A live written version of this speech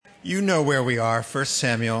You know where we are, 1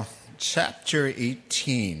 Samuel chapter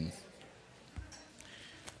 18.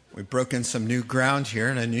 We've broken some new ground here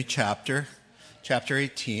in a new chapter, chapter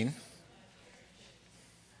 18.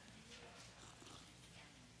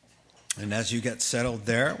 And as you get settled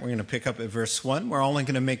there, we're going to pick up at verse 1. We're only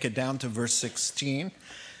going to make it down to verse 16.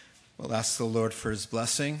 We'll ask the Lord for his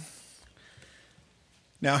blessing.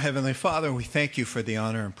 Now, Heavenly Father, we thank you for the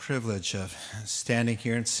honor and privilege of standing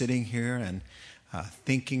here and sitting here and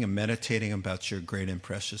thinking and meditating about your great and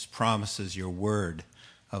precious promises, your word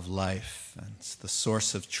of life. And it's the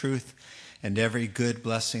source of truth and every good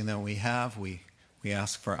blessing that we have. We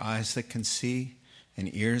ask for eyes that can see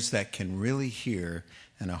and ears that can really hear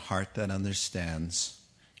and a heart that understands.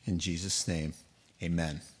 In Jesus' name,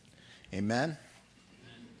 amen. Amen.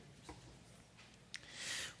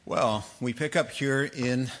 Well, we pick up here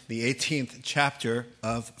in the 18th chapter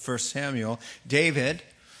of 1 Samuel. David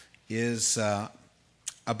is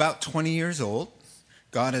about 20 years old.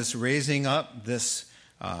 God is raising up this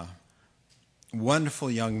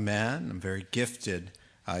wonderful young man, a very gifted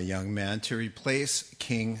young man, to replace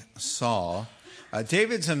King Saul.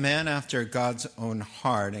 David's a man after God's own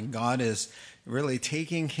heart, and God is really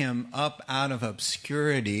taking him up out of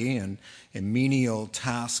obscurity and a menial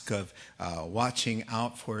task of watching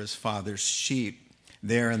out for his father's sheep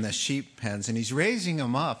there in the sheep pens. And he's raising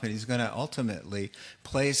him up, and he's going to ultimately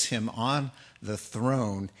place him on the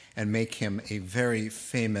throne and make him a very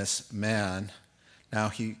famous man.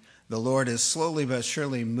 Now, the Lord is slowly but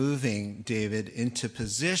surely moving David into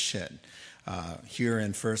position here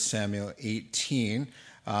in 1 Samuel 18.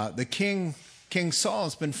 King Saul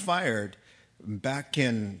has been fired. Back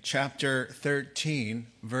in chapter 13,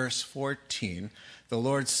 verse 14, the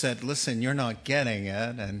Lord said, listen, you're not getting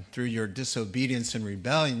it, and through your disobedience and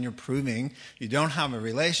rebellion, you're proving you don't have a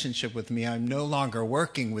relationship with me. I'm no longer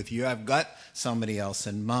working with you. I've got somebody else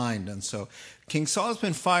in mind. And so King Saul has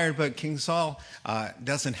been fired, but King Saul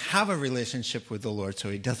doesn't have a relationship with the Lord,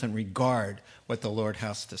 so he doesn't regard what the Lord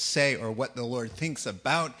has to say or what the Lord thinks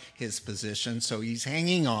about his position. So he's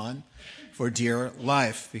hanging on for dear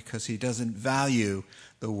life because he doesn't value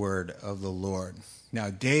the word of the Lord. Now,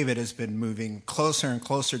 David has been moving closer and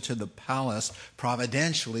closer to the palace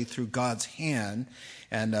providentially through God's hand.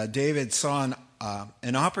 And David saw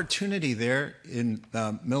an opportunity there in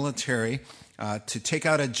the military to take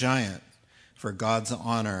out a giant for God's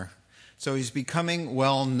honor. So he's becoming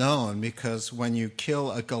well known because when you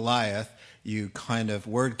kill a Goliath,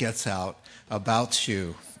 word gets out about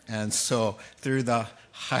you. And so through the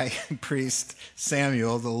high priest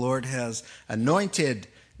Samuel, the Lord has anointed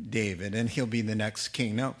David, and he'll be the next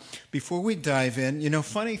king. Now, before we dive in,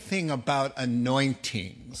 funny thing about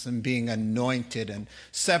anointings and being anointed and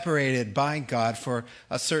separated by God for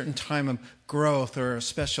a certain time of growth or a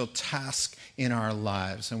special task in our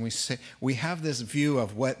lives. And we have this view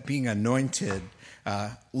of what being anointed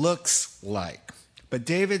looks like. But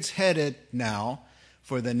David's headed now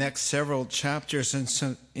for the next several chapters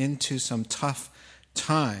into some tough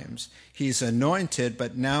times. He's anointed,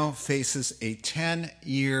 but now faces a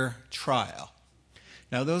 10-year trial.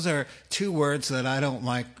 Now, those are two words that I don't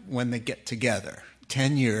like when they get together,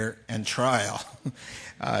 10-year and trial.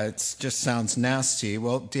 It just sounds nasty.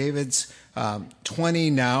 Well, David's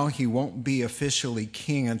 20 now. He won't be officially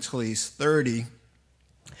king until he's 30.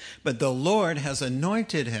 But the Lord has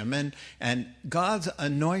anointed him, and God's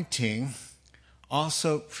anointing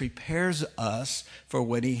also prepares us for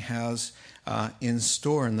what he has in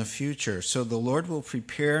store in the future. So the Lord will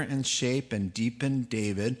prepare and shape and deepen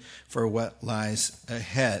David for what lies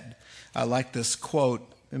ahead. I like this quote,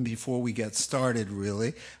 and before we get started,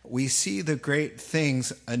 really, we see the great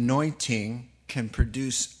things anointing can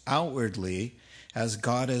produce outwardly as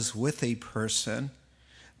God is with a person,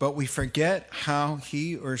 but we forget how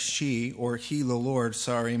he or she, or he, the Lord,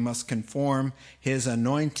 must conform his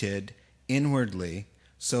anointed inwardly,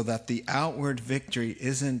 so that the outward victory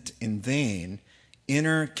isn't in vain.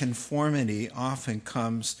 Inner conformity often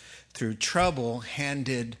comes through trouble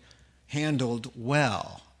handled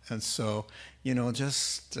well. And so,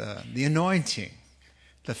 just the anointing,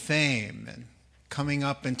 the fame, and coming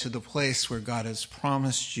up into the place where God has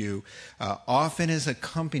promised you often is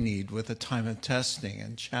accompanied with a time of testing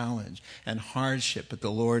and challenge and hardship, but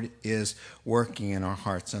the Lord is working in our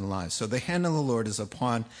hearts and lives. So the hand of the Lord is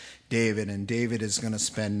upon David, and David is going to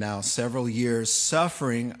spend now several years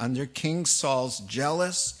suffering under King Saul's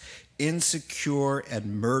jealous, insecure,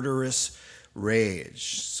 and murderous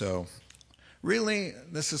rage. So really,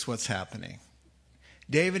 this is what's happening.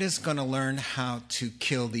 David is going to learn how to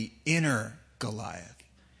kill the inner Goliath.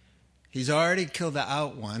 He's already killed the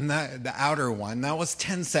outer one. That was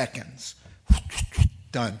 10 seconds.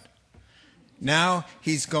 Done. Now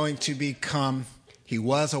he's going to become, he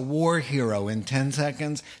was a war hero in 10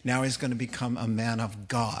 seconds. Now he's going to become a man of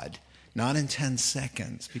God. Not in 10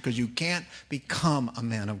 seconds, because you can't become a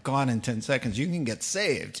man of God in 10 seconds. You can get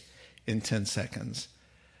saved in 10 seconds.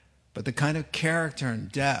 But the kind of character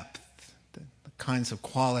and depth, the kinds of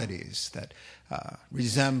qualities that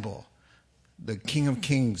resemble the King of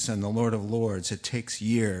Kings and the Lord of Lords, it takes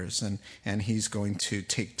years, and he's going to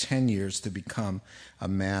take 10 years to become a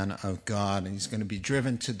man of God, and he's going to be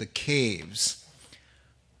driven to the caves,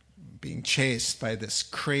 being chased by this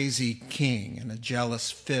crazy king in a jealous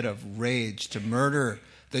fit of rage to murder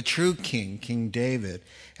the true king, King David.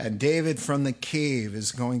 And David from the cave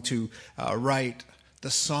is going to write the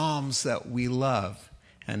Psalms that we love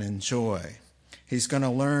and enjoy. He's going to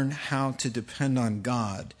learn how to depend on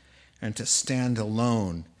God and to stand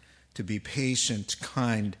alone, to be patient,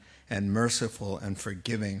 kind, and merciful and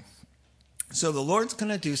forgiving. So the Lord's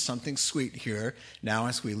going to do something sweet here now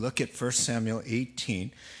as we look at 1 Samuel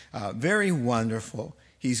 18. Very wonderful.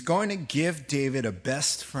 He's going to give David a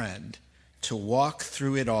best friend to walk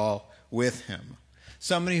through it all with him.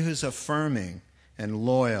 Somebody who's affirming and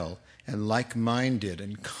loyal and like-minded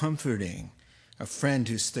and comforting. A friend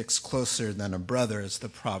who sticks closer than a brother, as the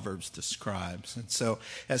Proverbs describes. And so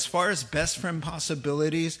as far as best friend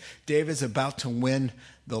possibilities, David's about to win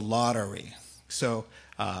the lottery. So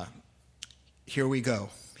here we go.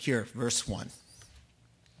 Here, verse 1.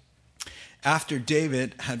 After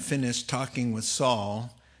David had finished talking with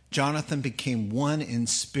Saul, Jonathan became one in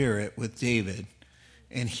spirit with David,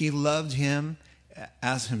 and he loved him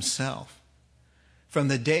as himself. From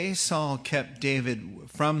that day, Saul kept David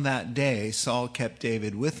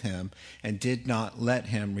with him and did not let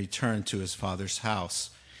him return to his father's house.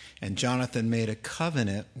 And Jonathan made a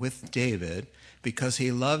covenant with David because he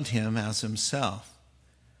loved him as himself.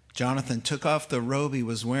 Jonathan took off the robe he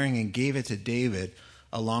was wearing and gave it to David,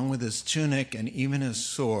 along with his tunic and even his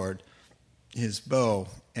sword, his bow,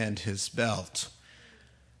 and his belt.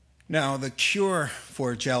 Now, the cure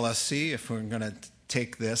for jealousy, if we're going to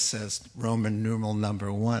take this as Roman numeral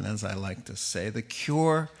number 1, as I like to say, the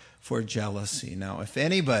cure for jealousy. Now, if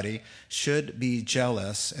anybody should be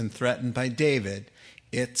jealous and threatened by David,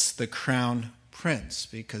 it's the crown prince,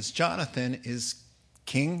 because Jonathan is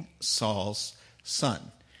King Saul's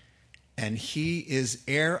son, and he is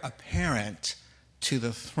heir apparent to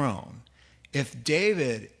the throne. If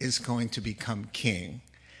David is going to become king,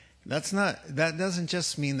 that doesn't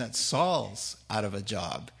just mean that Saul's out of a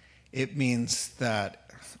job. It means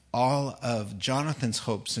that all of Jonathan's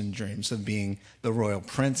hopes and dreams of being the royal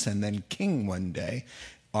prince and then king one day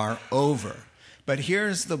are over. But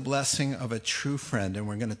here's the blessing of a true friend, and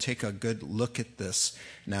we're going to take a good look at this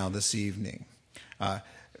now this evening.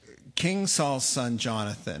 King Saul's son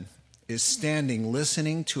Jonathan is standing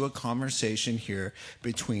listening to a conversation here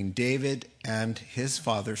between David and his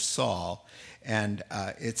father Saul, and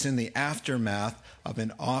it's in the aftermath of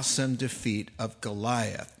an awesome defeat of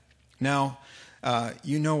Goliath. Now,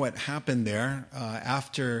 you know what happened there.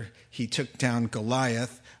 After he took down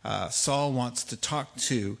Goliath, Saul wants to talk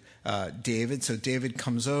to David. So David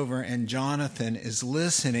comes over and Jonathan is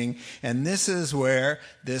listening. And this is where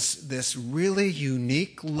this really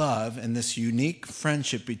unique love and this unique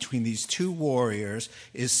friendship between these two warriors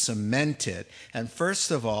is cemented. And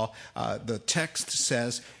first of all, the text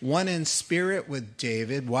says, one in spirit with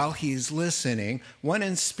David while he's listening. One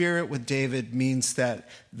in spirit with David means that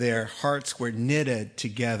their hearts were knitted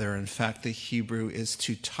together. In fact, the Hebrew is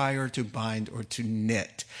to tie or to bind or to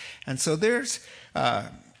knit. And so there's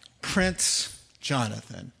Prince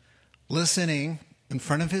Jonathan listening in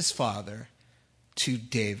front of his father to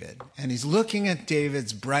David. And he's looking at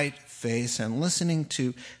David's bright face and listening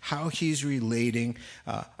to how he's relating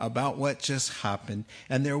about what just happened.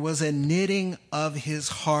 And there was a knitting of his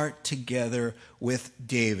heart together with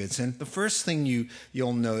David's. And the first thing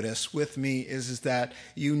you'll notice with me is that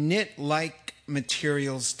you knit like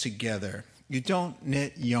materials together. You don't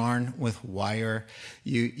knit yarn with wire.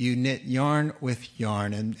 You knit yarn with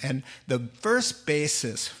yarn. And the first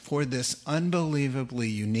basis for this unbelievably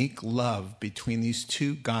unique love between these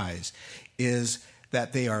two guys is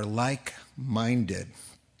that they are like-minded.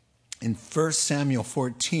 In 1 Samuel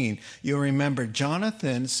 14, you'll remember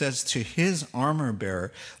Jonathan says to his armor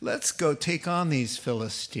bearer, let's go take on these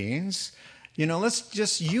Philistines. Let's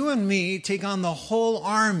just, you and me, take on the whole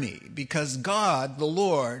army, because God, the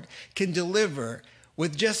Lord, can deliver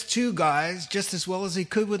with just two guys just as well as he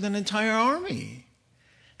could with an entire army.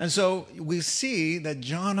 And so we see that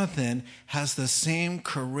Jonathan has the same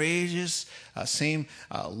courageous, same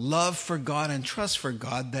love for God and trust for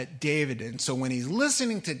God that David did. And so when he's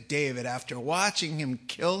listening to David after watching him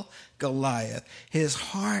kill Goliath, his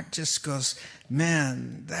heart just goes,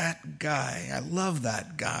 man, that guy, I love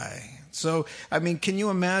that guy. So, I mean, can you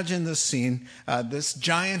imagine the scene? This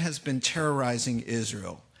giant has been terrorizing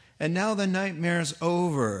Israel. And now the nightmare's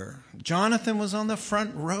over. Jonathan was on the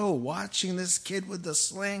front row watching this kid with the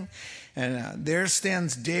sling. And there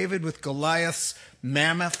stands David with Goliath's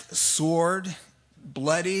mammoth sword,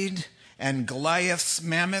 bloodied, and Goliath's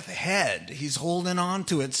mammoth head. He's holding on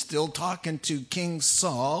to it, still talking to King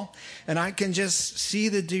Saul. And I can just see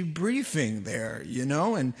the debriefing there, you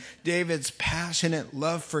know, and David's passionate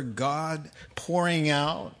love for God pouring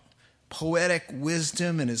out. Poetic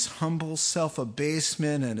wisdom and his humble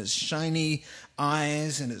self-abasement and his shiny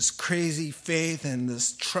eyes and his crazy faith and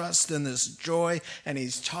this trust and this joy. And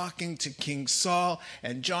he's talking to King Saul,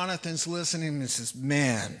 and Jonathan's listening and says,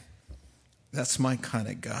 man, that's my kind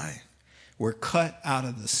of guy. We're cut out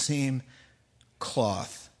of the same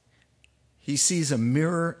cloth. He sees a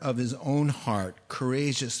mirror of his own heart,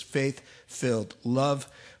 courageous, faith-filled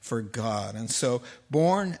love for God. And so,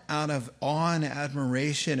 born out of awe and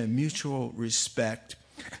admiration and mutual respect,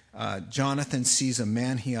 Jonathan sees a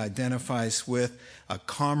man he identifies with, a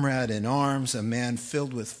comrade in arms, a man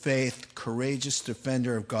filled with faith, courageous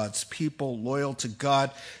defender of God's people, loyal to God,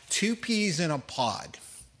 two peas in a pod.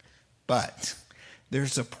 But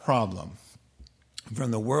there's a problem. From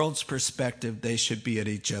the world's perspective, they should be at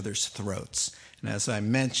each other's throats. And as I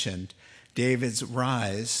mentioned, David's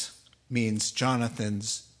rise means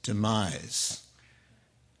Jonathan's demise.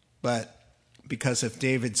 But because if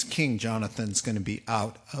David's king, Jonathan's going to be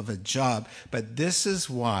out of a job. But this is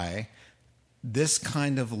why this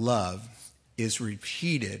kind of love is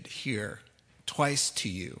repeated here twice to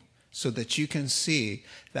you, so that you can see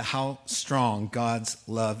how strong God's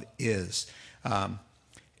love is.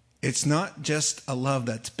 It's not just a love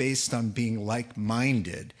that's based on being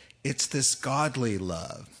like-minded. It's this godly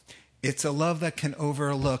love. It's a love that can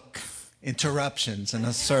overlook interruptions in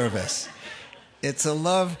a service. It's a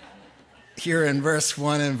love here in verse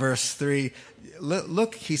 1 and verse 3.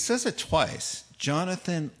 Look, he says it twice.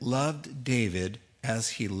 Jonathan loved David as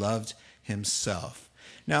he loved himself.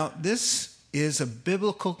 Now, this is a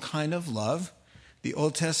biblical kind of love. The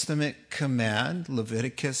Old Testament command,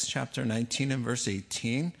 Leviticus chapter 19 and verse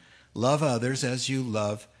 18, love others as you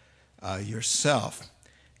love yourself.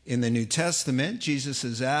 In the New Testament, Jesus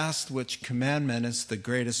is asked which commandment is the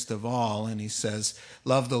greatest of all, and he says,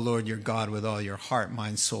 love the Lord your God with all your heart,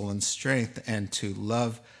 mind, soul, and strength, and to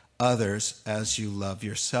love others as you love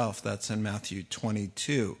yourself. That's in Matthew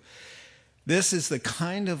 22. This is the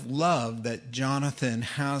kind of love that Jonathan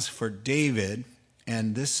has for David,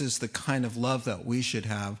 and this is the kind of love that we should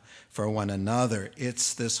have for one another.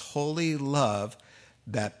 It's this holy love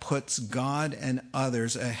that puts God and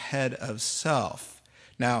others ahead of self.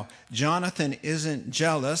 Now, Jonathan isn't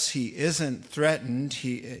jealous. He isn't threatened.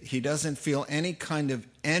 He doesn't feel any kind of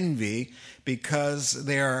envy because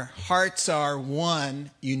their hearts are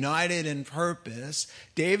one, united in purpose.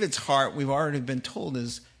 David's heart, we've already been told,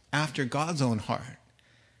 is after God's own heart.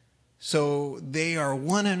 So they are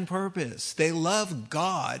one in purpose. They love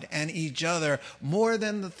God and each other more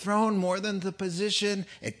than the throne, more than the position.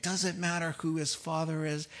 It doesn't matter who his father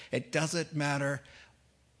is. It doesn't matter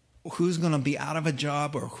who's going to be out of a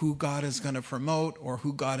job or who God is going to promote or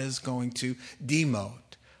who God is going to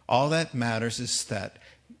demote. All that matters is that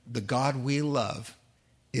the God we love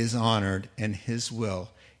is honored and his will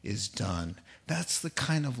is done. That's the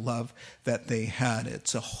kind of love that they had.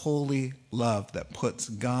 It's a holy love that puts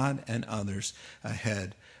God and others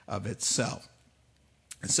ahead of itself.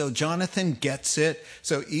 And so Jonathan gets it.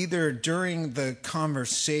 So either during the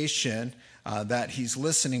conversation that he's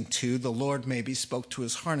listening to, the Lord maybe spoke to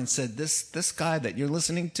his heart and said, this guy that you're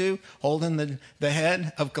listening to, holding the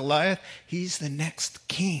head of Goliath, he's the next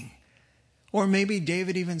king. Or maybe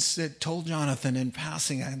David even told Jonathan in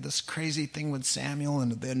passing, I had this crazy thing with Samuel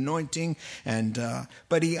and the anointing,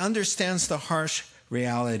 but he understands the harsh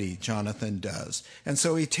reality, Jonathan does. And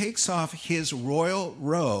so he takes off his royal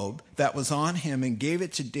robe that was on him and gave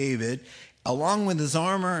it to David, along with his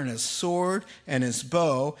armor and his sword and his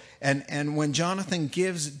bow. And when Jonathan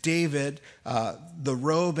gives David the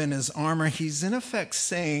robe and his armor, he's in effect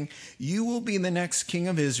saying, you will be the next king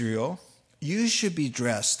of Israel. You should be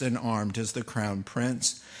dressed and armed as the crown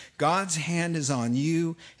prince. God's hand is on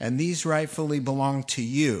you, and these rightfully belong to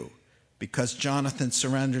you. Because Jonathan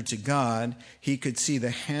surrendered to God, he could see the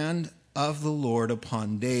hand of the Lord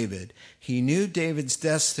upon David. He knew David's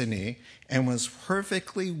destiny and was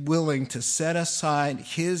perfectly willing to set aside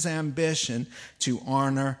his ambition to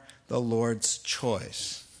honor the Lord's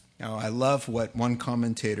choice. Now, I love what one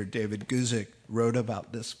commentator, David Guzik, wrote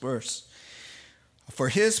about this verse. For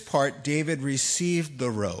his part, David received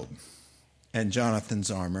the robe and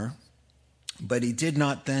Jonathan's armor, but he did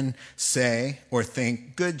not then say or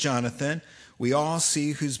think, "Good, Jonathan, we all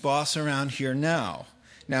see who's boss around here now.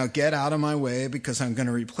 Now get out of my way because I'm going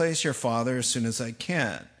to replace your father as soon as I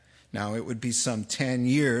can." Now it would be some 10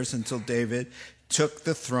 years until David took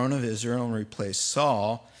the throne of Israel and replaced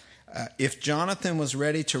Saul. If Jonathan was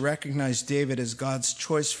ready to recognize David as God's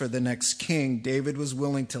choice for the next king, David was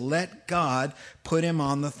willing to let God put him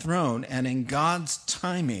on the throne. And in God's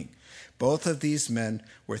timing, both of these men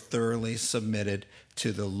were thoroughly submitted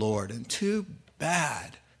to the Lord. And too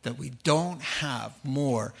bad that we don't have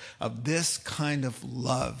more of this kind of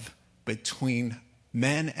love between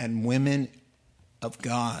men and women of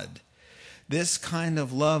God. This kind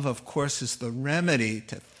of love, of course, is the remedy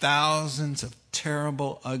to thousands of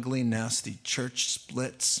terrible, ugly, nasty church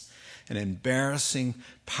splits and embarrassing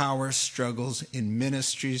power struggles in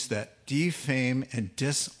ministries that defame and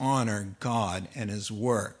dishonor God and his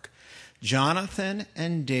work. Jonathan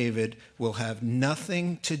and David will have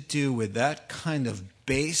nothing to do with that kind of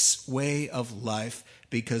base way of life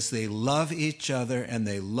because they love each other and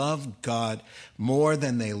they love God more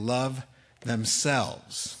than they love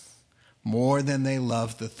themselves, more than they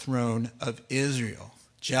love the throne of Israel.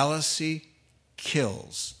 Jealousy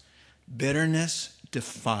kills. Bitterness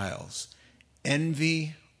defiles.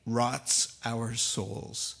 Envy rots our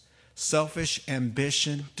souls. Selfish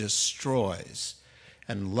ambition destroys.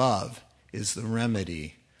 And love is the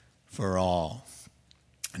remedy for all.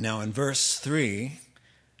 Now in verse 3,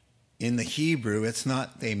 in the Hebrew, it's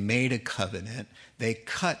not they made a covenant, they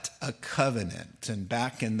cut a covenant. And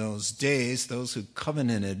back in those days, those who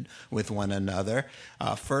covenanted with one another,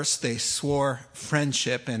 first they swore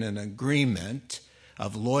friendship and an agreement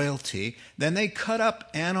of loyalty. Then they cut up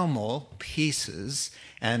animal pieces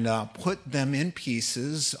and put them in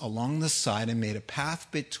pieces along the side and made a path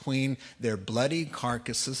between their bloody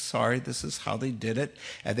carcasses. Sorry, this is how they did it.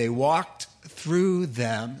 And they walked through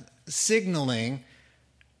them, signaling,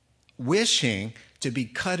 wishing to be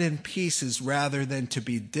cut in pieces rather than to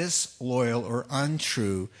be disloyal or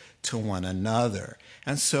untrue to one another.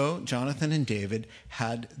 And so Jonathan and David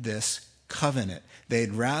had this covenant.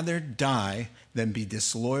 They'd rather die than be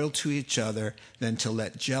disloyal to each other than to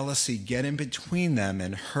let jealousy get in between them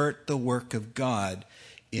and hurt the work of God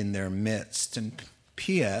in their midst. And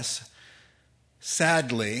P.S.,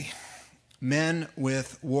 sadly, men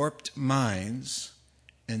with warped minds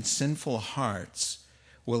and sinful hearts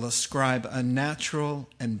will ascribe unnatural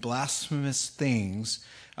and blasphemous things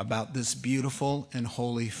about this beautiful and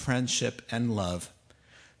holy friendship and love.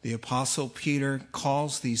 The Apostle Peter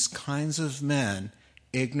calls these kinds of men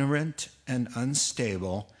ignorant and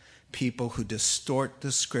unstable, people who distort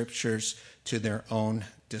the scriptures to their own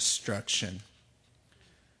destruction.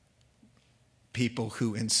 People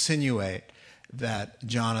who insinuate that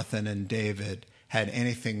Jonathan and David had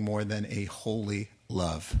anything more than a holy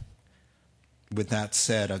love. With that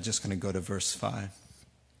said, I'm just going to go to verse 5.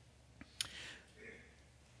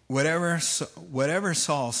 Whatever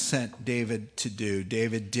Saul sent David to do,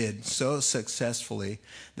 David did so successfully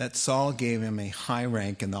that Saul gave him a high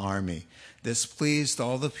rank in the army. This pleased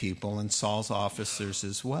all the people and Saul's officers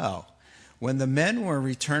as well. When the men were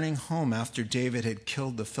returning home after David had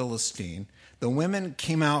killed the Philistine, the women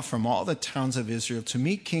came out from all the towns of Israel to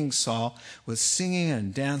meet King Saul with singing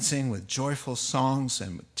and dancing, with joyful songs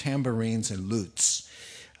and with tambourines and lutes.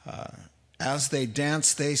 As they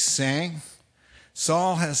danced, they sang,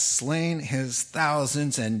 "Saul has slain his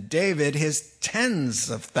thousands and David his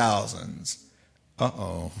tens of thousands."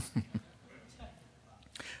 Uh-oh.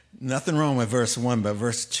 Nothing wrong with verse 1, but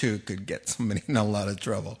verse 2 could get somebody in a lot of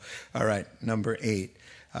trouble. All right, number 8.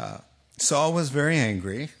 Saul was very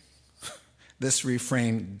angry. This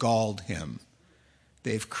refrain galled him.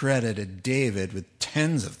 They've credited David with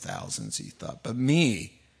tens of thousands, he thought, but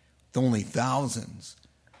me, with only thousands.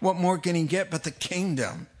 What more can he get but the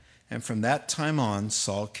kingdom? And from that time on,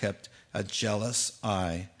 Saul kept a jealous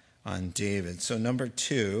eye on David. So number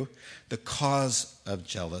 2, the cause of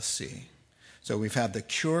jealousy. So we've had the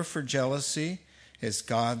cure for jealousy is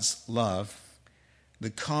God's love.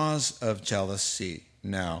 The cause of jealousy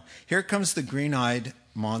now. Here comes the green-eyed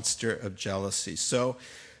monster of jealousy. So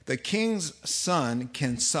the king's son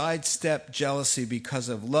can sidestep jealousy because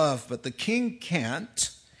of love, but the king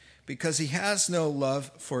can't because he has no love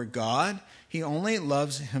for God. He only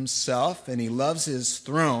loves himself, and he loves his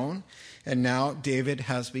throne. And now David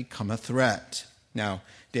has become a threat. Now,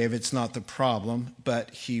 David's not the problem,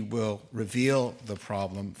 but he will reveal the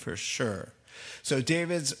problem for sure. So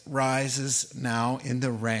David rises now in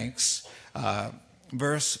the ranks.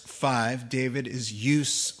 Verse 5, David is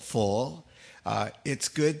useful. It's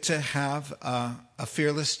good to have a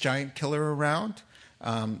fearless giant killer around.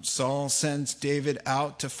 Saul sends David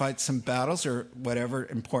out to fight some battles or whatever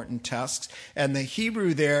important tasks. And the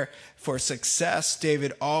Hebrew there for success,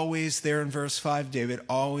 David always, there in verse 5, David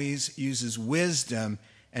always uses wisdom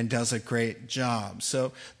and does a great job.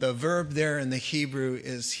 So the verb there in the Hebrew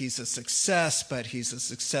is he's a success, but he's a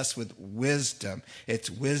success with wisdom. It's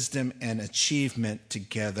wisdom and achievement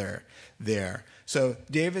together there. So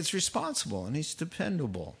David's responsible and he's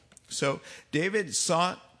dependable. So David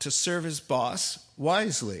sought to serve his boss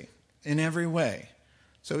wisely in every way.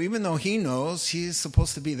 So even though he knows he's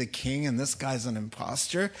supposed to be the king and this guy's an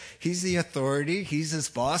imposter, he's the authority, he's his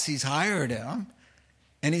boss, he's hired him,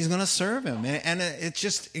 and he's going to serve him. And it's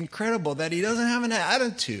just incredible that he doesn't have an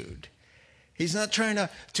attitude. He's not trying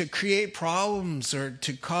to create problems or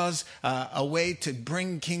to cause a way to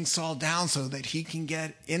bring King Saul down so that he can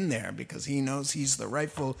get in there because he knows he's the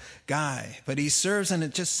rightful guy. But he serves, and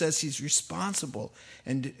it just says he's responsible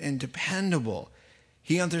and dependable.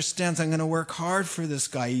 He understands, I'm going to work hard for this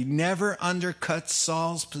guy. He never undercuts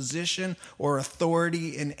Saul's position or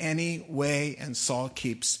authority in any way, and Saul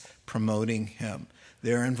keeps promoting him.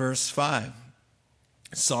 There in verse 5.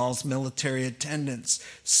 Saul's military attendants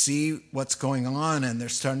see what's going on, and they're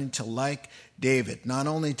starting to like David. Not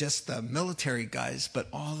only just the military guys, but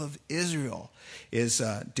all of Israel.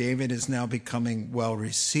 David is now becoming well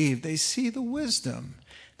received. They see the wisdom.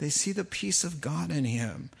 They see the peace of God in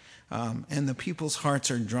him. And the people's hearts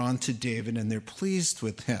are drawn to David, and they're pleased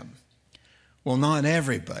with him. Well, not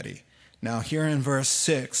everybody. Now, here in verse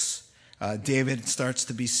 6, David starts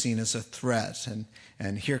to be seen as a threat.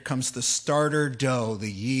 And here comes the starter dough,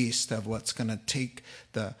 the yeast of what's going to take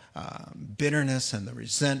the bitterness and the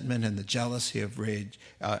resentment and the jealousy of rage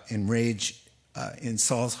in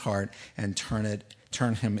Saul's heart and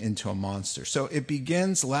turn him into a monster. So it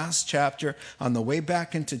begins last chapter on the way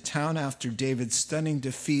back into town after David's stunning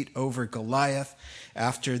defeat over Goliath,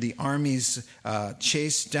 after the armies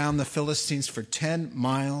chased down the Philistines for 10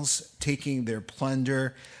 miles, taking their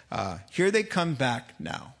plunder. Here they come back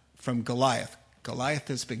now from Goliath. Goliath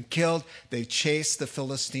has been killed. They chased the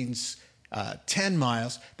Philistines 10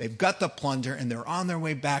 miles. They've got the plunder, and they're on their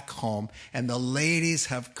way back home. And the ladies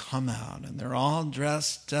have come out, and they're all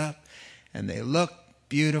dressed up, and they look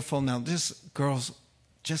beautiful. Now, girls,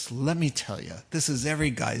 just let me tell you, this is every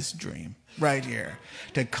guy's dream right here,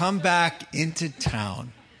 to come back into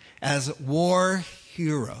town as war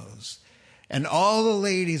heroes. And all the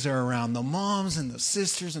ladies are around, the moms and the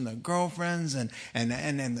sisters and the girlfriends and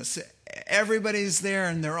everybody's there,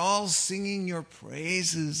 and they're all singing your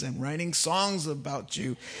praises and writing songs about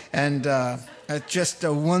you. And it's just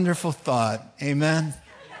a wonderful thought. Amen?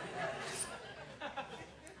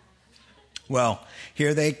 Well,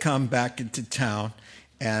 here they come back into town,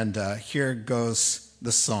 and here goes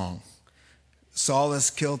the song. Saul has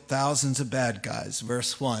killed thousands of bad guys.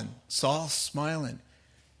 Verse 1, Saul's smiling.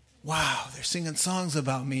 Wow, they're singing songs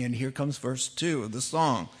about me. And here comes verse 2 of the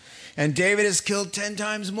song. And David has killed 10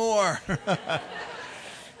 times more.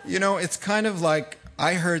 You know, it's kind of like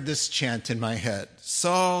I heard this chant in my head.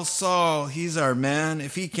 Saul, Saul, he's our man.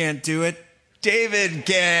 If he can't do it, David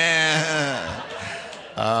can.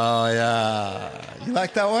 Oh, yeah. You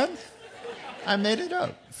like that one? I made it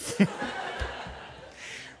up.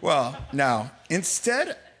 Well, now,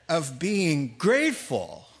 instead of being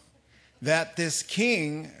grateful that this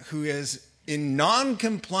king who is in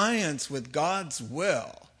non-compliance with God's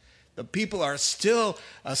will, the people are still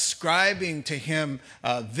ascribing to him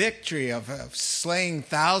victory of slaying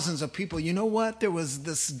thousands of people. You know what? There was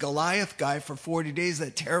this Goliath guy for 40 days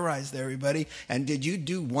that terrorized everybody. And did you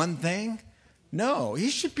do one thing? No. He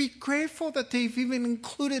should be grateful that they've even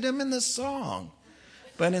included him in the song.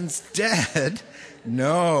 But instead,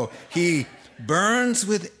 no, he burns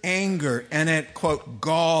with anger, and it, quote,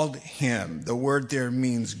 galled him. The word there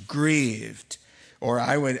means grieved, or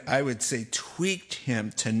I would say tweaked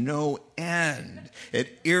him to no end.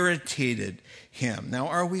 It irritated him. Now,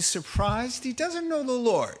 are we surprised? He doesn't know the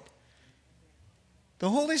Lord. The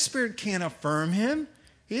Holy Spirit can't affirm him.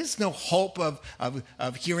 He has no hope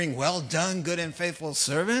of hearing, well done, good and faithful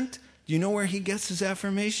servant. Do you know where he gets his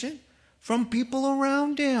affirmation? From people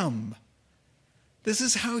around him. This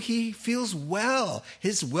is how he feels well.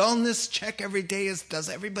 His wellness check every day is, does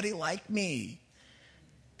everybody like me?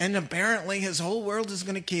 And apparently his whole world is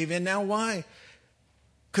going to cave in. Now why?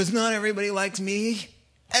 Because not everybody likes me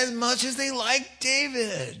as much as they like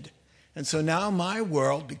David. And so now my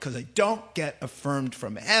world, because I don't get affirmed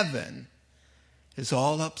from heaven, is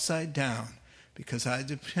all upside down because I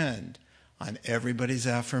depend on everybody's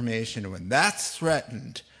affirmation. When that's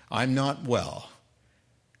threatened, I'm not well.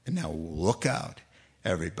 And now look out,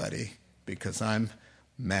 everybody, because I'm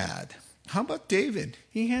mad. How about David?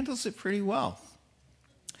 He handles it pretty well.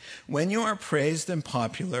 When you are praised and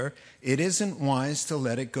popular, it isn't wise to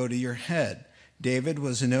let it go to your head. David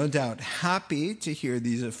was no doubt happy to hear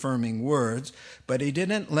these affirming words, but he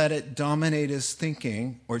didn't let it dominate his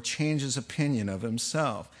thinking or change his opinion of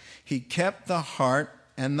himself. He kept the heart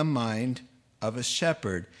and the mind of a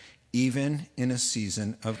shepherd, even in a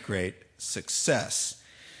season of great success.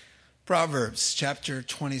 Proverbs chapter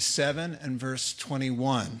 27 and verse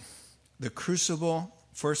 21. The crucible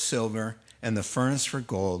for silver and the furnace for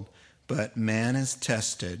gold, but man is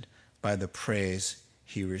tested by the praise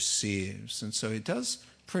he receives. And so he does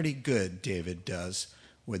pretty good, David does,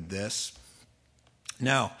 with this.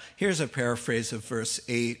 Now, here's a paraphrase of verse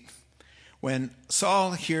 8. When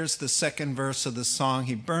Saul hears the second verse of the song,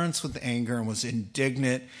 he burns with anger and was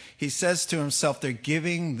indignant. He says to himself, they're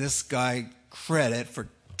giving this guy credit for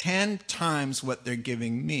 10 times what they're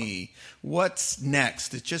giving me. What's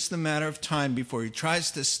next? It's just a matter of time before he tries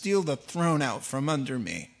to steal the throne out from under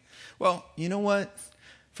me. Well, you know what?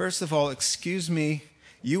 First of all, excuse me,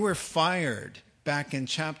 you were fired back in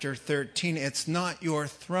chapter 13. It's not your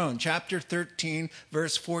throne. Chapter 13,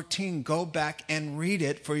 verse 14, go back and read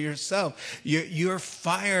it for yourself. You're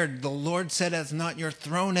fired. The Lord said it's not your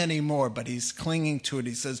throne anymore, but he's clinging to it.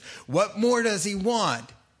 He says, what more does he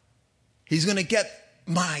want? He's going to get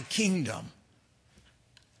my kingdom.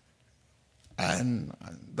 And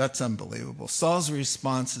that's unbelievable. Saul's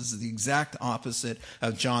response is the exact opposite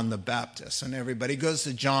of John the Baptist. And everybody goes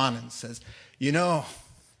to John and says, you know,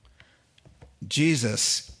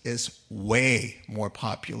 Jesus is way more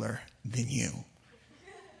popular than you.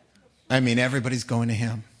 I mean, everybody's going to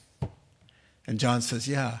him. And John says,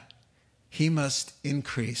 yeah, he must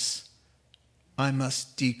increase. I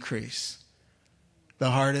must decrease.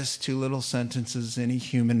 The hardest two little sentences any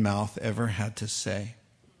human mouth ever had to say.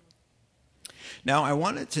 Now, I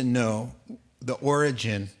wanted to know the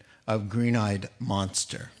origin of green-eyed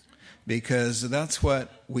monster, because that's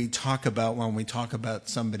what we talk about when we talk about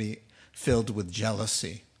somebody filled with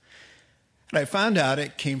jealousy. And I found out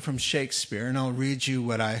it came from Shakespeare, and I'll read you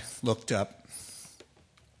what I looked up.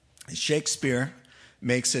 Shakespeare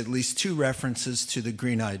makes at least two references to the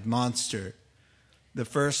green-eyed monster. The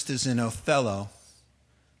first is in Othello,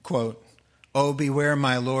 quote, "Oh, beware,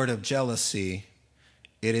 my lord, of jealousy.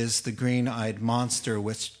 It is the green-eyed monster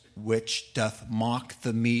which doth mock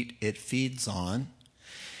the meat it feeds on."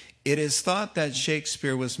 It is thought that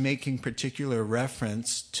Shakespeare was making particular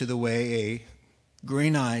reference to the way a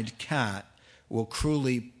green-eyed cat will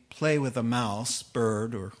cruelly play with a mouse,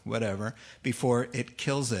 bird, or whatever, before it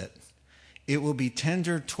kills it. It will be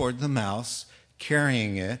tender toward the mouse,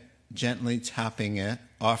 carrying it, gently tapping it,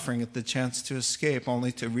 offering it the chance to escape,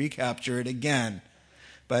 only to recapture it again.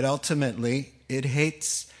 But ultimately, it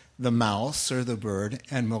hates the mouse or the bird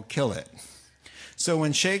and will kill it. So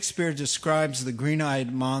when Shakespeare describes the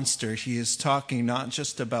green-eyed monster, he is talking not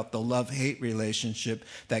just about the love-hate relationship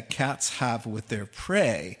that cats have with their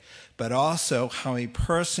prey, but also how a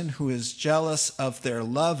person who is jealous of their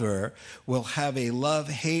lover will have a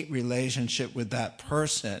love-hate relationship with that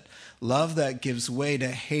person. Love that gives way to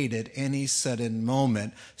hate at any sudden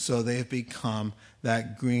moment, so they've become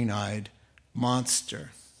that green-eyed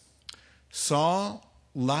monster. Saul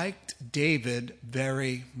liked David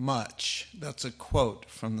very much. That's a quote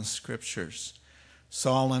from the scriptures.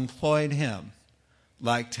 Saul employed him,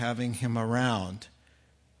 liked having him around.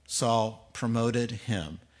 Saul promoted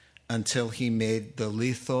him until he made the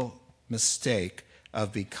lethal mistake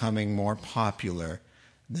of becoming more popular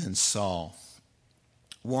than Saul.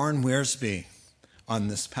 Warren Wiersbe on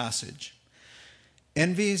this passage.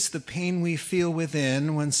 Envy is the pain we feel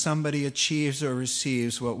within when somebody achieves or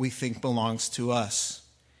receives what we think belongs to us.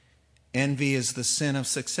 Envy is the sin of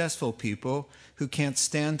successful people who can't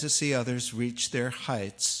stand to see others reach their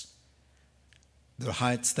heights, the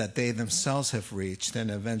heights that they themselves have reached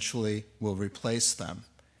and eventually will replace them.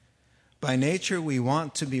 By nature, we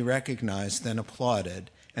want to be recognized and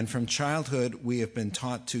applauded, and from childhood, we have been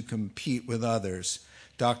taught to compete with others.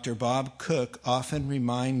 Dr. Bob Cook often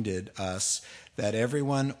reminded us that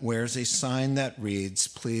everyone wears a sign that reads,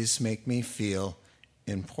 "Please make me feel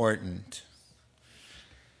important."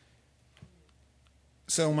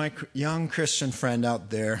 So my young Christian friend out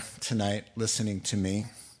there tonight listening to me,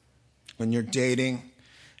 When you're dating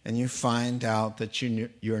and you find out that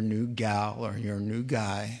your new gal or your new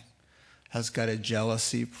guy has got a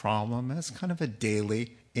jealousy problem, that's kind of a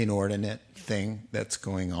daily, inordinate thing that's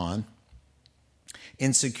going on.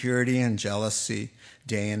 Insecurity and jealousy,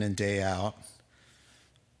 day in and day out.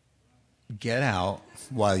 Get out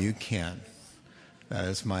while you can. That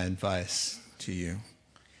is my advice to you.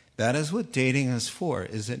 That is what dating is for,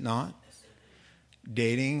 is it not?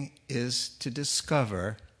 Dating is to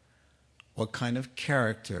discover what kind of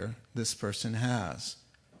character this person has.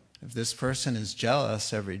 If this person is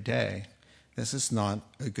jealous every day, this is not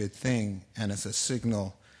a good thing, and it's a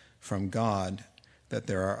signal from God that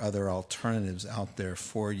there are other alternatives out there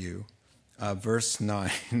for you. Verse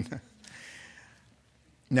 9.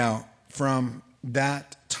 Now, from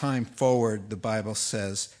that time forward, the Bible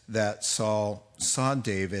says that Saul saw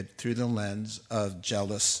David through the lens of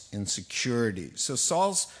jealous insecurity. So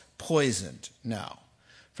Saul's poisoned now.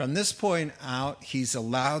 From this point out, he's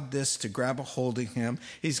allowed this to grab a hold of him.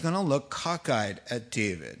 He's going to look cockeyed at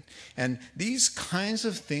David. And these kinds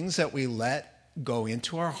of things that we let go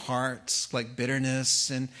into our hearts, like bitterness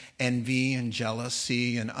and envy and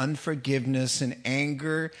jealousy and unforgiveness and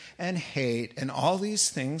anger and hate and all these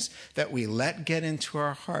things that we let get into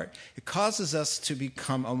our heart, it causes us to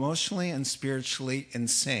become emotionally and spiritually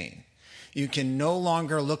insane. You can no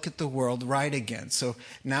longer look at the world right again. So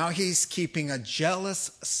now he's keeping a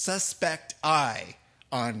jealous, suspect eye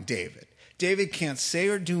on David. David can't say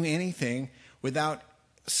or do anything without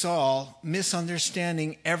Saul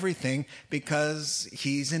misunderstanding everything because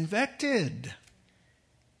he's infected.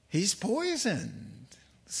 He's poisoned.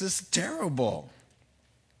 This is terrible.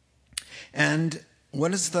 And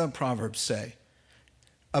what does the proverb say?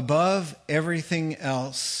 Above everything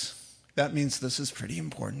else, that means this is pretty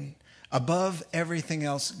important. Above everything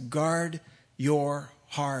else, guard your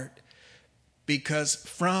heart, because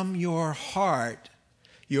from your heart,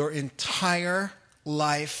 your entire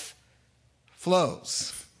life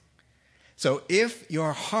flows. So if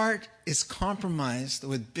your heart is compromised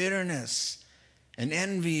with bitterness and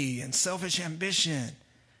envy and selfish ambition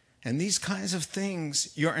and these kinds of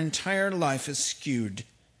things, your entire life is skewed,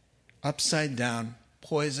 upside down,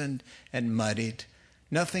 poisoned, and muddied.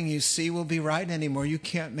 Nothing you see will be right anymore. You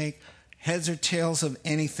can't make heads or tails of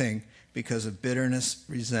anything because of bitterness,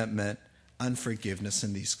 resentment, unforgiveness,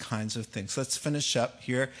 and these kinds of things. Let's finish up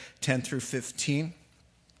here, 10 through 15.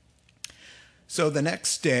 So the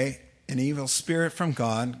next day, an evil spirit from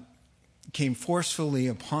God came forcefully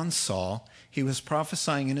upon Saul. He was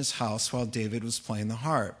prophesying in his house while David was playing the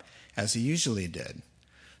harp, as he usually did.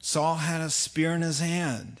 Saul had a spear in his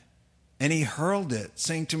hand, and he hurled it,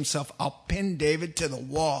 saying to himself, "I'll pin David to the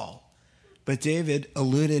wall." But David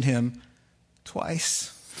eluded him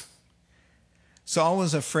twice. Saul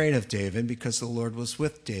was afraid of David because the Lord was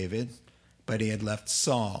with David, but he had left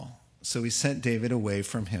Saul. So he sent David away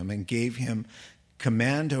from him and gave him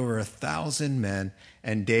command over 1,000 men,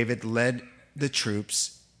 and David led the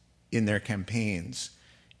troops in their campaigns.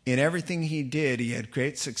 In everything he did, he had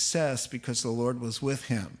great success because the Lord was with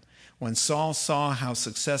him. When Saul saw how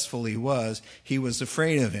successful he was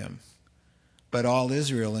afraid of him. But all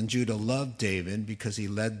Israel and Judah loved David because he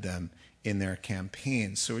led them in their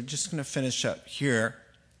campaigns. So we're just going to finish up here.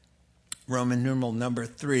 Roman numeral number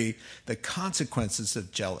 3, the consequences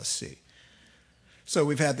of jealousy. So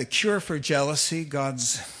we've had the cure for jealousy,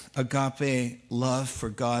 God's agape love for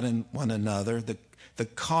God and one another. The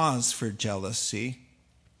cause for jealousy,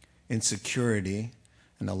 insecurity,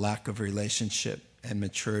 and a lack of relationship and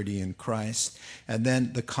maturity in Christ. And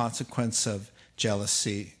then the consequence of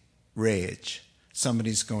jealousy, rage.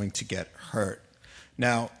 Somebody's going to get hurt.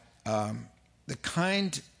 Now,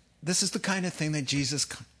 this is the kind of thing that Jesus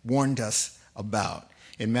warned us about.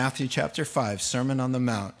 In Matthew chapter 5, Sermon on the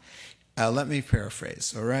Mount, let me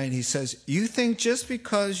paraphrase, all right? He says, you think just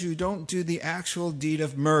because you don't do the actual deed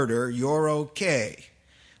of murder, you're okay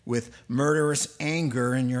with murderous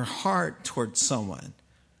anger in your heart towards someone.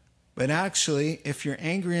 But actually, if you're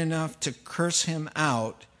angry enough to curse him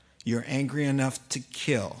out, you're angry enough to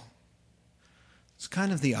kill. It's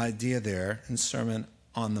kind of the idea there in Sermon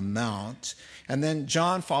on the Mount. And then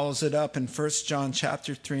John follows it up in 1 John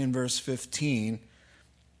chapter 3 and verse 15.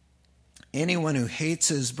 Anyone who hates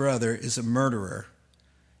his brother is a murderer,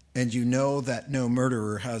 and you know that no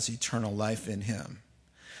murderer has eternal life in him.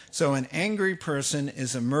 So an angry person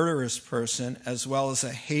is a murderous person as well as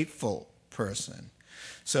a hateful person.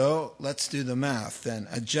 So let's do the math then.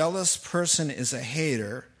 A jealous person is a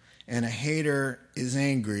hater, and a hater is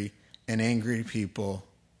angry, and angry people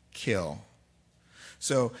kill.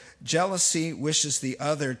 So jealousy wishes the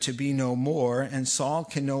other to be no more, and Saul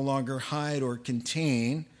can no longer hide or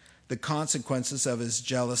contain the consequences of his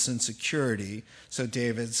jealous insecurity. So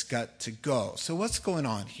David's got to go. So what's going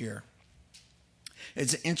on here?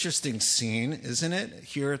 It's an interesting scene, isn't it?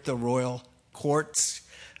 Here at the royal courts,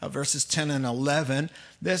 verses 10 and 11,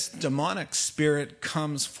 this demonic spirit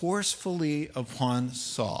comes forcefully upon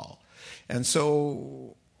Saul. And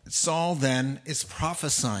so Saul then is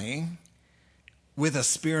prophesying with a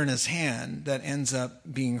spear in his hand that ends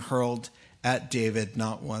up being hurled at David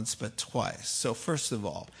not once but twice. So first of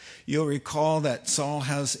all, you'll recall that Saul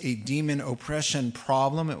has a demon oppression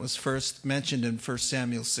problem. It was first mentioned in 1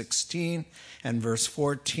 Samuel 16 and verse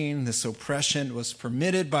 14. This oppression was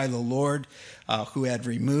permitted by the Lord who had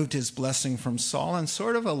removed his blessing from Saul and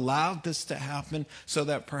sort of allowed this to happen so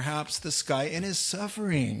that perhaps this guy in his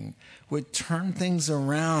suffering would turn things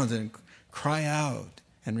around and cry out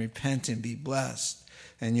and repent and be blessed.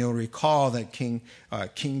 And you'll recall that King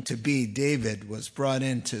to be David was brought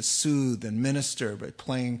in to soothe and minister by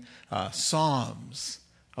playing psalms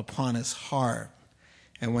upon his harp.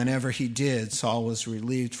 And whenever he did, Saul was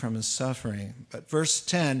relieved from his suffering. But verse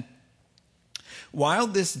 10, while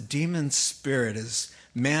this demon spirit is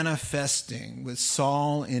manifesting with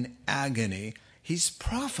Saul in agony, he's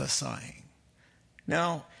prophesying.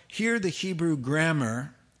 Now, here the Hebrew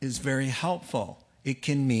grammar is very helpful. It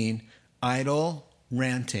can mean idle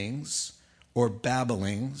rantings or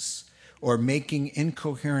babblings or making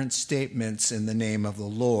incoherent statements in the name of the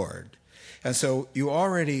Lord. And so you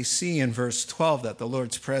already see in verse 12 that the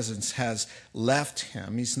Lord's presence has left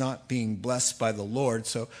him. He's not being blessed by the Lord.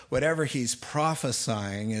 So whatever he's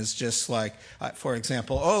prophesying is just like, for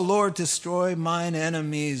example, "Oh Lord, destroy mine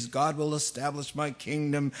enemies. God will establish my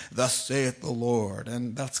kingdom. Thus saith the Lord."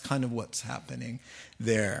 And that's kind of what's happening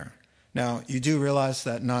there. Now, you do realize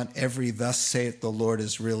that not every "thus saith the Lord"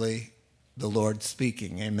 is really the Lord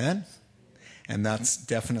speaking. Amen? And that's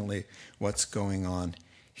definitely what's going on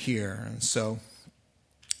here. And so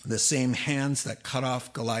the same hands that cut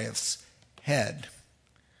off Goliath's head,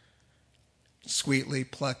 sweetly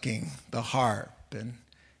plucking the harp and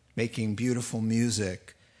making beautiful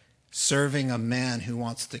music, serving a man who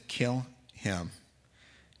wants to kill him.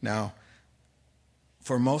 Now,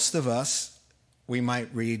 for most of us, we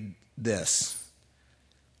might read this,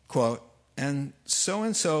 quote, "And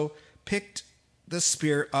so picked the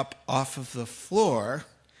spear up off of the floor,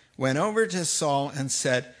 went over to Saul and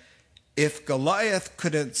said, 'If Goliath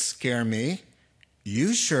couldn't scare me,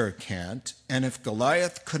 you sure can't. And if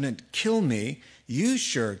Goliath couldn't kill me, you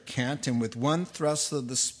sure can't.' And with one thrust of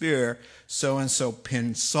the spear, so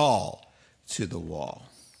pinned Saul to the wall."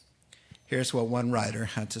 Here's what one writer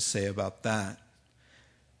had to say about that.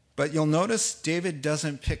 But you'll notice David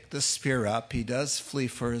doesn't pick the spear up. He does flee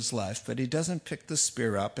for his life, but he doesn't pick the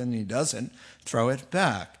spear up and he doesn't throw it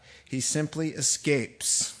back. He simply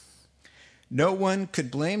escapes. No one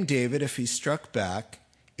could blame David if he struck back.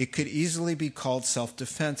 It could easily be called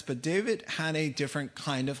self-defense, but David had a different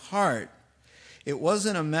kind of heart. It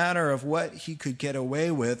wasn't a matter of what he could get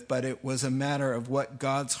away with, but it was a matter of what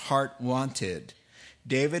God's heart wanted.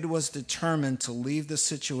 David was determined to leave the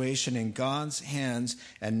situation in God's hands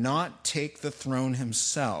and not take the throne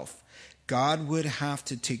himself. God would have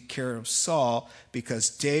to take care of Saul because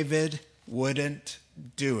David wouldn't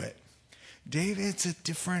do it. David's a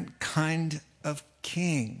different kind of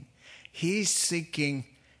king. He's seeking,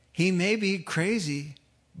 he may be crazy,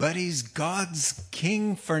 but he's God's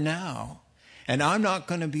king for now. And I'm not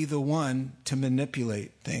going to be the one to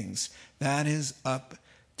manipulate things. That is up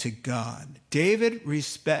to God. David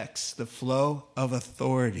respects the flow of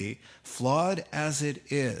authority, flawed as it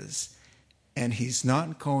is, and he's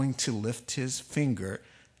not going to lift his finger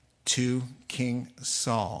to King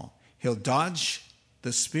Saul. He'll dodge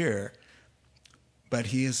the spear, but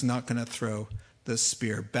he is not going to throw the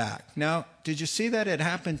spear back. Now, did you see that it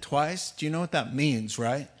happened twice? Do you know what that means,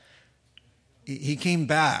 right? He came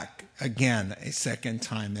back again a second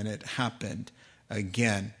time, and it happened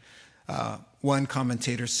again. One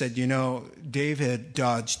commentator said, David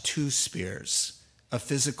dodged two spears, a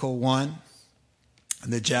physical one,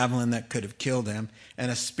 the javelin that could have killed him,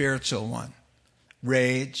 and a spiritual one,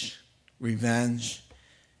 rage, revenge,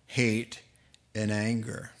 hate, and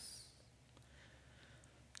anger.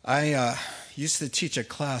 I used to teach a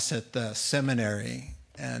class at the seminary,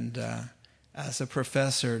 and as a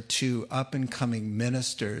professor to up-and-coming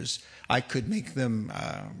ministers, I could make them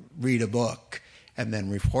read a book and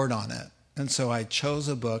then report on it. And so I chose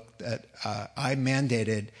a book that I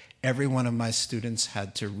mandated every one of my students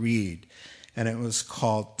had to read. And it was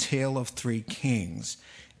called Tale of Three Kings.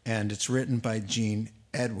 And it's written by Gene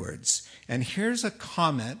Edwards. And here's a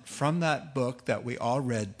comment from that book that we all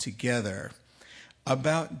read together.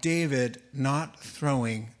 about David not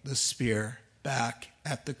throwing the spear back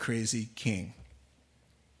at the crazy king.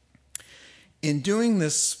 In doing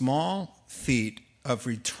this small feat of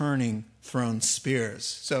returning thrown spears.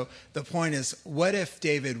 So the point is, what if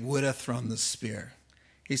David would have thrown the spear?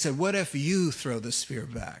 He said, what if you throw the spear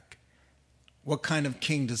back? What kind of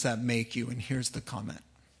king does that make you? And here's the comment.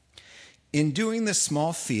 In doing this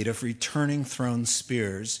small feat of returning thrown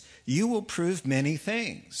spears, you will prove many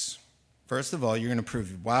things. First of all, you're going to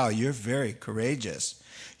prove, wow, you're very courageous.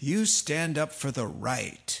 You stand up for the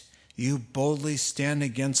right. You boldly stand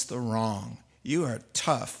against the wrong. You are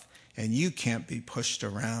tough, and you can't be pushed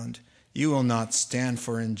around. You will not stand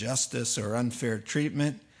for injustice or unfair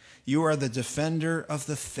treatment. You are the defender of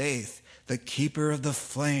the faith, the keeper of the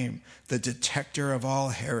flame, the detector of all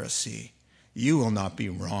heresy. You will not be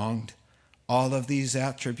wronged. All of these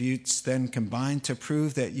attributes then combine to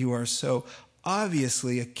prove that you are so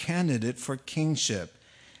obviously a candidate for kingship.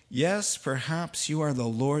 Yes, perhaps you are the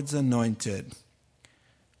Lord's anointed.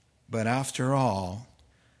 But after all,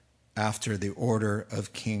 after the order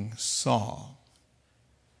of King Saul.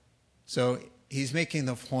 So he's making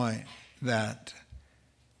the point that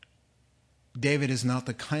David is not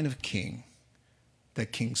the kind of king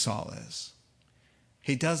that King Saul is.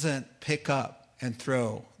 He doesn't pick up and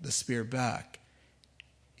throw the spear back.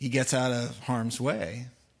 He gets out of harm's way,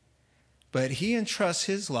 but he entrusts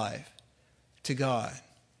his life to God.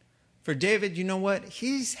 For David, you know what?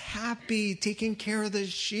 He's happy taking care of the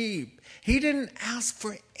sheep. He didn't ask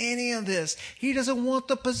for any of this. He doesn't want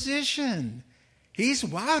the position. He's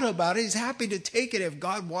wild about it. He's happy to take it if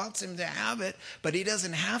God wants him to have it, but he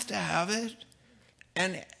doesn't have to have it.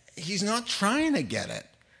 And he's not trying to get it.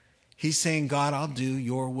 He's saying, God, I'll do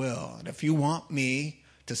your will. And if you want me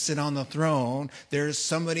to sit on the throne, there's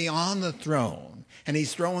somebody on the throne. And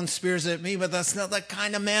he's throwing spears at me, but that's not the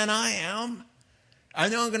kind of man I am. I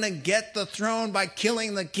know I'm going to get the throne by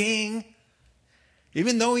killing the king,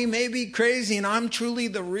 even though he may be crazy and I'm truly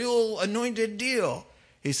the real anointed deal.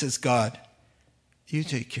 He says, God, you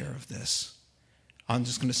take care of this. I'm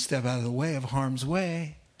just going to step out of the way of harm's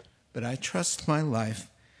way, but I trust my life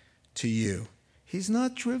to you. He's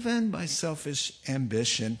not driven by selfish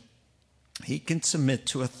ambition. He can submit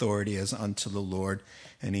to authority as unto the Lord,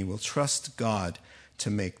 and he will trust God to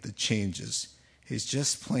make the changes. He's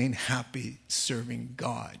just plain happy serving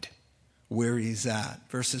God where he's at.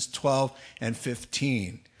 Verses 12 and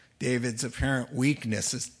 15. David's apparent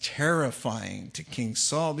weakness is terrifying to King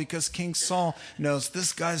Saul because King Saul knows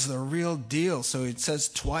this guy's the real deal. So it says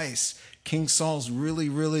twice, King Saul's really,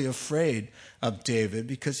 really afraid of David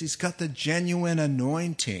because he's got the genuine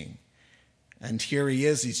anointing. And here he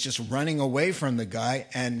is, he's just running away from the guy,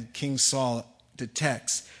 and King Saul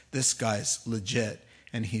detects this guy's legit,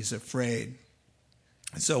 and he's afraid.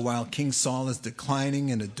 So while King Saul is declining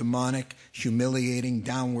in a demonic, humiliating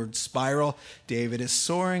downward spiral, David is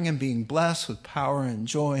soaring and being blessed with power and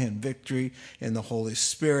joy and victory in the Holy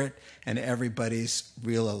Spirit, and everybody's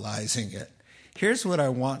realizing it. Here's what I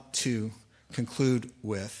want to conclude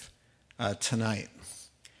with tonight.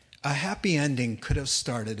 A happy ending could have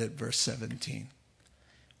started at verse 17.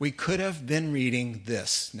 We could have been reading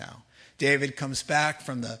this now. David comes back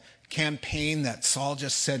from the campaign that Saul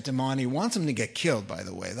just sent him on. He wants him to get killed, by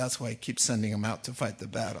the way. That's why he keeps sending him out to fight the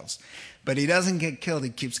battles. But he doesn't get killed.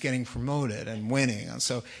 He keeps getting promoted and winning. And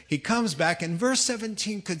so he comes back, and verse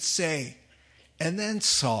 17 could say, and then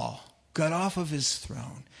Saul got off of his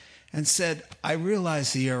throne and said, I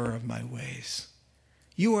realize the error of my ways.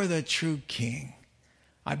 You are the true king.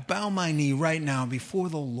 I bow my knee right now before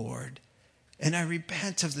the Lord, and I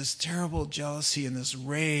repent of this terrible jealousy and this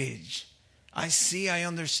rage. I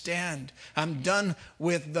understand. I'm done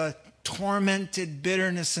with the tormented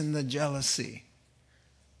bitterness and the jealousy.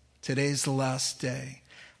 Today's the last day.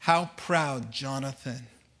 How proud Jonathan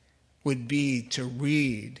would be to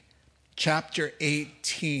read chapter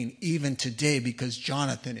 18 even today, because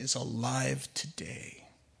Jonathan is alive today.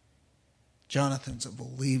 Jonathan's a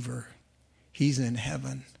believer. He's in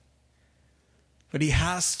heaven. But he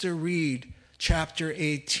has to read chapter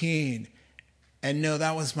 18 and know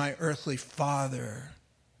that was my earthly father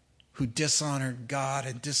who dishonored God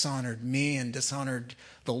and dishonored me and dishonored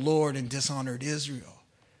the Lord and dishonored Israel.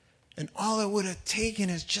 And all it would have taken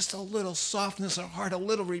is just a little softness of heart, a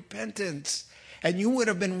little repentance. And you would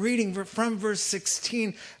have been reading from verse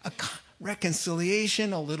 16, a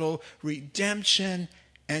reconciliation, a little redemption,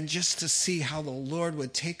 and just to see how the Lord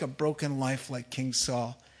would take a broken life like King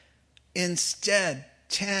Saul. Instead,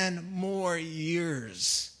 10 more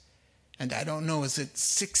years. And I don't know, is it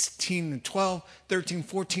 16, 12, 13,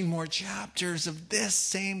 14 more chapters of this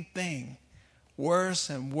same thing worse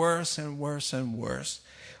and worse and worse and worse,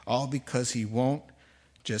 all because he won't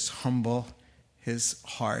just humble his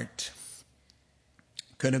heart.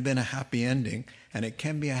 Could have been a happy ending, and it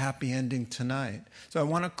can be a happy ending tonight. So I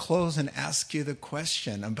want to close and ask you the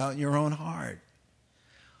question about your own heart.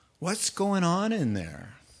 What's going on in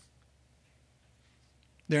there?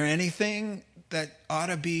 There anything that ought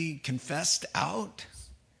to be confessed out?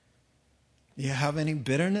 Do you have any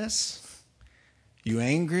bitterness? You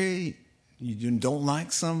angry? You don't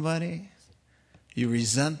like somebody? You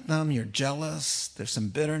resent them? You're jealous? There's some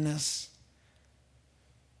bitterness?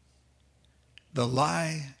 The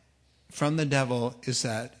lie from the devil is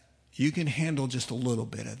that you can handle just a little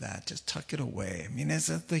bit of that. Just tuck it away. I mean,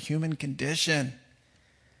 isn't the human condition?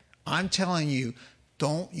 I'm telling you,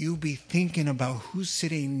 don't you be thinking about who's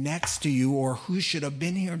sitting next to you or who should have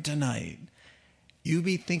been here tonight. You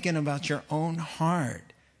be thinking about your own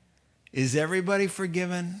heart. Is everybody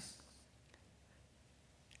forgiven?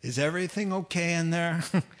 Is everything okay in there?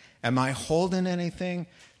 Am I holding anything?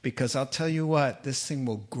 Because I'll tell you what, this thing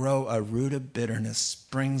will grow. A root of bitterness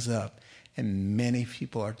springs up, and many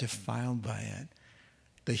people are defiled by it.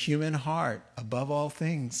 The human heart, above all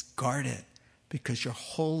things, guard it, because your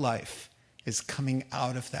whole life is coming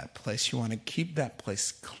out of that place. You want to keep that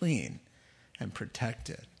place clean and protect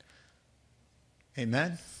it.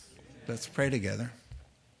 Amen? Let's pray together.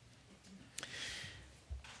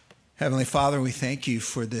 Heavenly Father, we thank you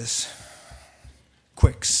for this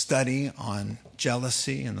quick study on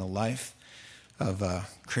jealousy in the life of a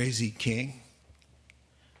crazy king.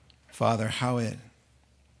 Father, how it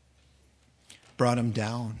brought him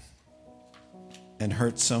down and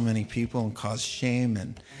hurt so many people and caused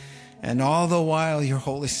shame, and all the while your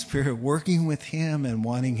Holy Spirit working with him and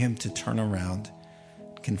wanting him to turn around,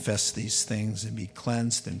 confess these things and be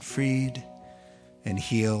cleansed and freed and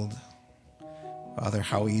healed. Father,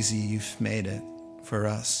 how easy you've made it for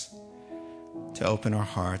us to open our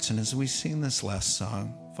hearts. And as we sing this last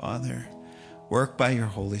song, Father, work by your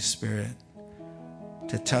Holy Spirit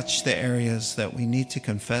to touch the areas that we need to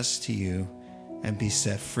confess to you and be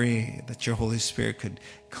set free, that your Holy Spirit could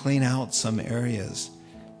clean out some areas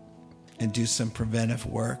and do some preventive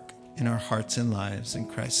work in our hearts and lives. In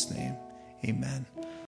Christ's name, amen.